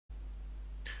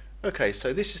Okay,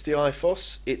 so this is the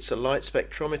i-Phos. It's a light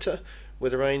spectrometer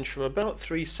with a range from about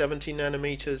 370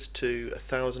 nanometers to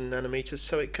 1000 nanometers,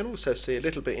 so it can also see a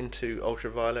little bit into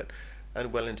ultraviolet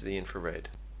and well into the infrared.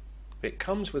 It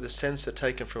comes with a sensor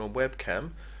taken from a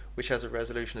webcam which has a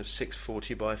resolution of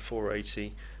 640 by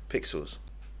 480 pixels,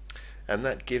 and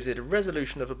that gives it a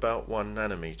resolution of about 1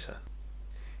 nanometer.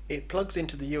 It plugs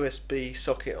into the USB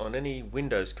socket on any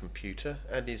Windows computer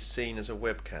and is seen as a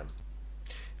webcam.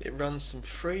 It runs some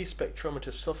free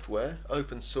spectrometer software,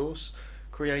 open source,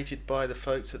 created by the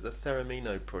folks at the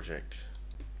Theramino project.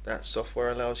 That software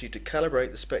allows you to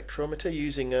calibrate the spectrometer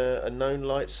using a known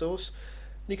light source.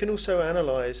 You can also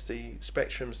analyze the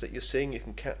spectrums that you're seeing. You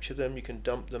can capture them, you can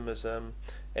dump them as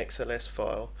XLS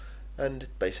file and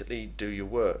basically do your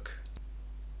work.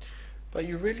 But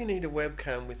you really need a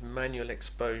webcam with manual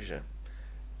exposure,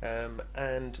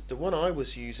 and the one I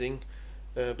was using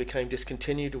became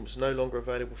discontinued and was no longer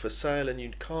available for sale, and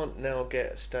you can't now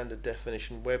get a standard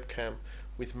definition webcam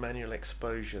with manual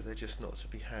exposure. They're just not to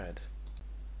be had.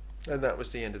 And that was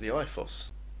the end of the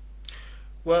i-Phos.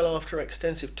 Well, after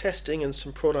extensive testing and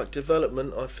some product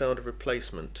development, I found a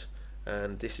replacement,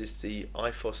 and this is the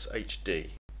i-Phos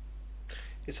HD.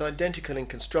 It's identical in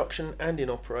construction and in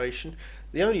operation.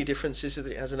 The only difference is that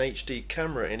it has an HD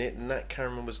camera in it, and that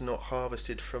camera was not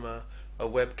harvested from a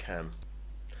webcam.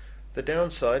 The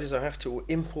downside is I have to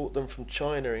import them from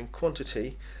China in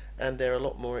quantity, and they're a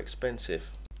lot more expensive.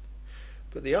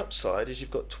 But the upside is you've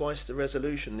got twice the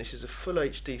resolution. This is a full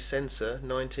HD sensor,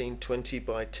 1920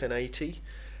 by 1080.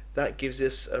 That gives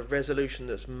us a resolution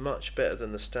that's much better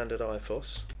than the standard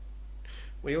i-Phos.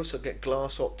 We also get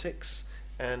glass optics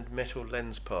and metal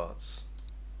lens parts.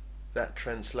 That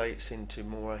translates into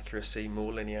more accuracy,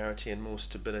 more linearity and more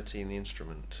stability in the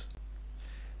instrument.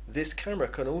 This camera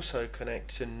can also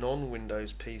connect to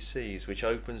non-Windows PCs, which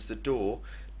opens the door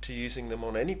to using them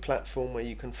on any platform where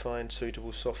you can find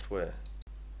suitable software.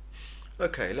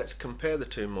 Okay, let's compare the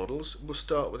two models. We'll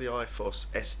start with the i-Phos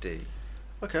SD.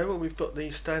 Okay, well, we've got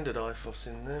the standard i-Phos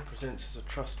in there, presents as a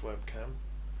trust webcam.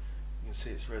 You can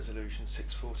see its resolution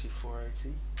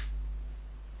 640x480.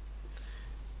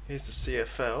 Here's the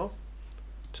CFL.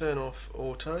 Turn off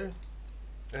auto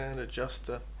and adjust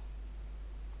the.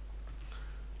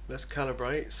 Let's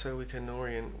calibrate so we can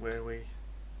orient where we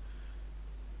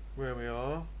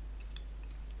are.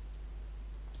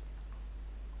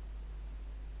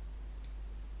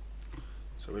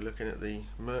 So we're looking at the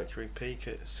mercury peak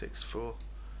at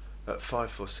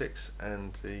 546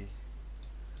 and the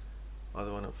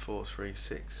other one at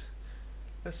 436.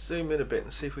 Let's zoom in a bit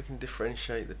and see if we can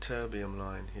differentiate the terbium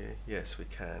line here. Yes, we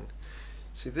can.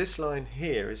 See, this line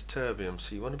here is terbium,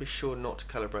 so you want to be sure not to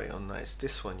calibrate on that. It's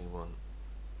this one you want.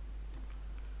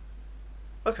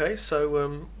 Okay,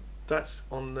 so that's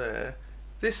on there.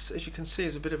 This, as you can see,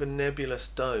 is a bit of a nebulous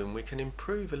dome. We can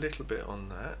improve a little bit on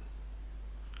that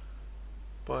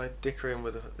by dickering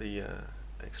with the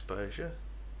exposure.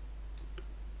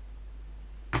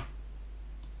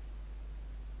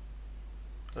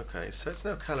 Okay, so it's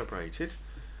now calibrated,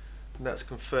 and that's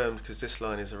confirmed because this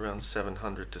line is around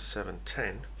 700 to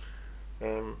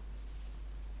 710.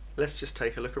 Let's just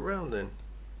take a look around then.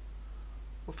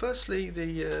 Well, firstly,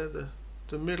 the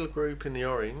middle group in the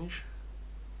orange,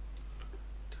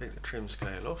 take the trim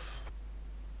scale off.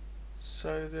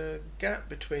 So the gap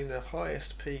between the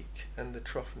highest peak and the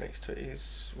trough next to it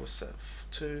is, what's that,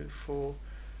 2, 4,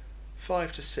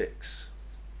 5 to 6.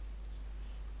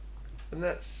 And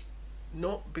that's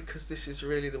not because this is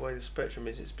really the way the spectrum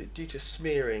is, it's due to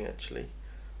smearing actually,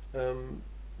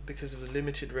 because of the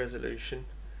limited resolution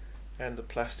and the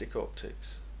plastic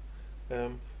optics.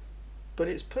 But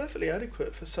it's perfectly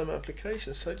adequate for some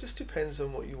applications, so it just depends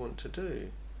on what you want to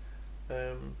do.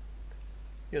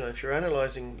 You know, if you're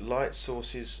analysing light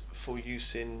sources for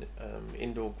use in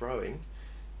indoor growing,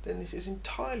 then this is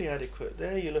entirely adequate.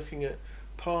 There you're looking at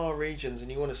PAR regions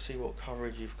and you want to see what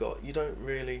coverage you've got. You don't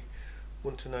really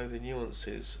want to know the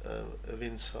nuances of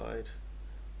inside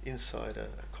a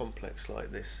complex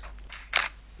like this.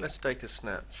 Let's take a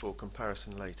snap for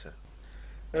comparison later.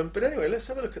 But anyway, let's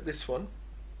have a look at this one,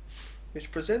 which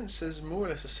presents as more or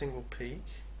less a single peak.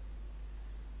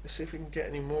 Let's see if we can get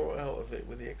any more out of it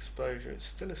with the exposure. It's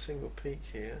still a single peak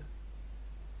here.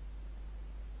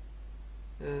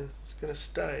 It's going to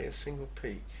stay a single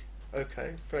peak.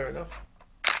 Okay, fair enough.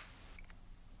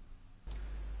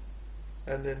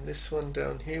 And then this one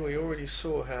down here, we already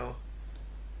saw how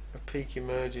a peak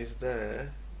emerges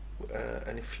there.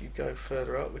 And if you go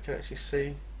further up, we can actually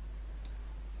see,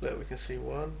 look, we can see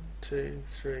 1, 2,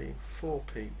 3, 4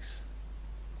 peaks.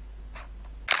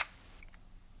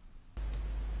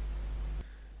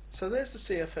 So there's the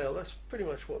CFL. That's pretty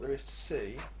much what there is to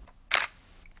see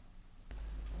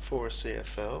for a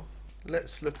CFL.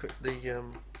 Let's look at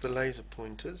the laser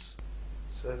pointers.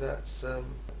 So that's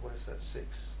what is that,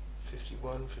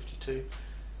 651, 52.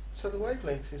 So the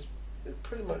wavelength is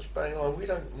pretty much bang on. We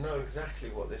don't know exactly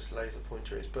what this laser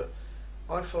pointer is, but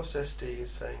i-Phos HD is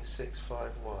saying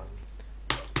 651.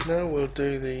 Now we'll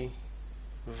do the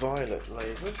violet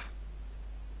laser,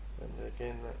 and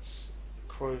again that's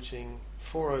quoting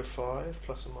 405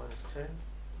 plus or minus 10,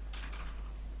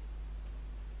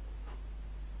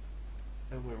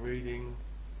 and we're reading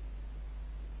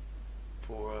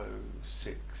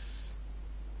 406.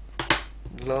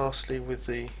 Lastly, with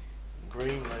the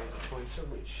green laser pointer,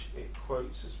 which it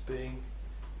quotes as being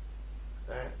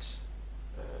at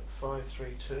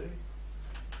 532.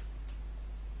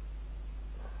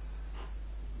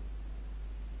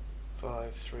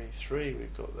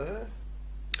 We've got there.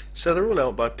 So they're all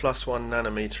out by +1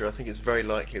 nanometer. I think it's very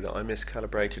likely that I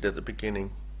miscalibrated at the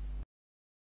beginning.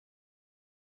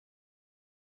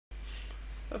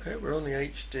 Okay, we're on the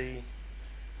HD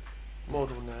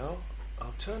model now.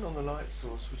 I'll turn on the light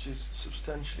source, which is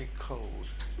substantially cold,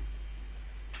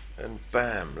 and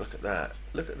bam, look at that.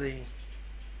 Look at the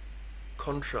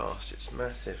contrast, it's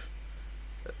massive.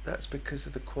 That's because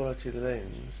of the quality of the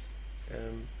lens.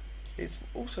 It's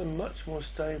also much more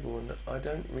stable, and I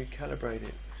don't recalibrate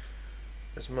it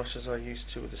as much as I used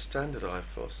to with the standard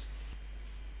i-Phos.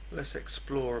 Let's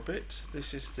explore a bit.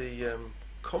 This is the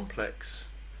complex.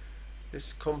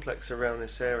 This complex around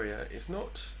this area is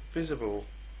not visible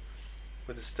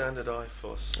with the standard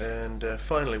i-Phos. And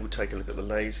finally we'll take a look at the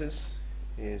lasers.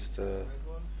 Here's the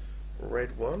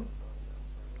red one.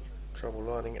 Trouble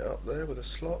lining it up there with a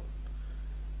slot.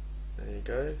 There you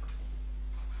go.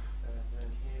 And then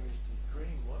here is the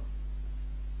green one.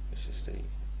 This is the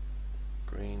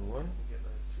green one. Get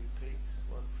those two peaks.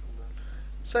 One from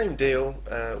the same deal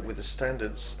with the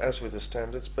standards as with the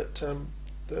standards, but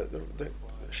the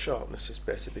sharpness is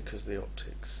better because of the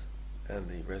optics and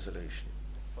the resolution.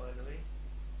 Finally,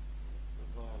 the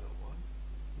violet one.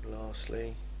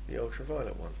 Lastly, the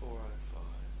ultraviolet one. 405.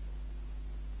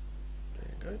 There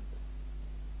you go.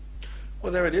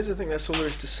 Well, there it is. I think that's all there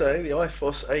is to say. The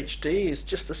i-Phos HD is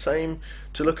just the same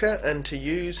to look at and to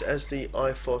use as the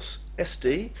i-Phos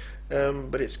SD,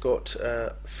 but it's got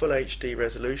full HD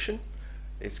resolution.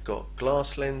 It's got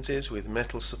glass lenses with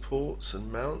metal supports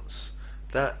and mounts.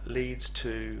 That leads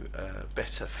to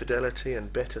better fidelity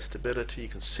and better stability. You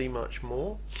can see much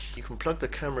more. You can plug the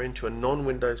camera into a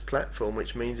non-Windows platform,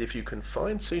 which means if you can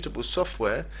find suitable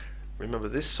software, remember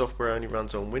this software only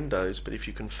runs on Windows, but if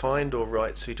you can find or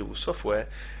write suitable software,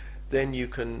 then you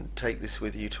can take this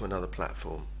with you to another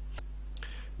platform.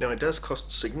 Now it does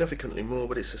cost significantly more,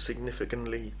 but it's a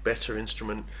significantly better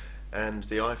instrument, and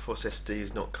the i-Phos SD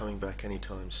is not coming back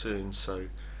anytime soon, so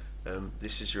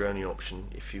this is your only option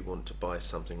if you want to buy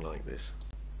something like this.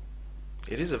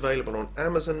 It is available on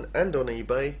Amazon and on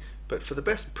eBay, but for the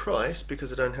best price,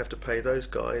 because I don't have to pay those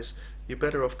guys, you're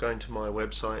better off going to my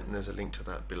website, and there's a link to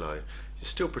that below. You're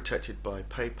still protected by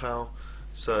PayPal,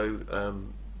 so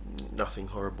nothing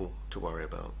horrible to worry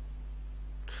about.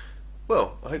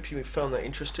 Well, I hope you found that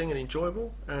interesting and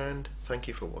enjoyable, and thank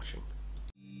you for watching.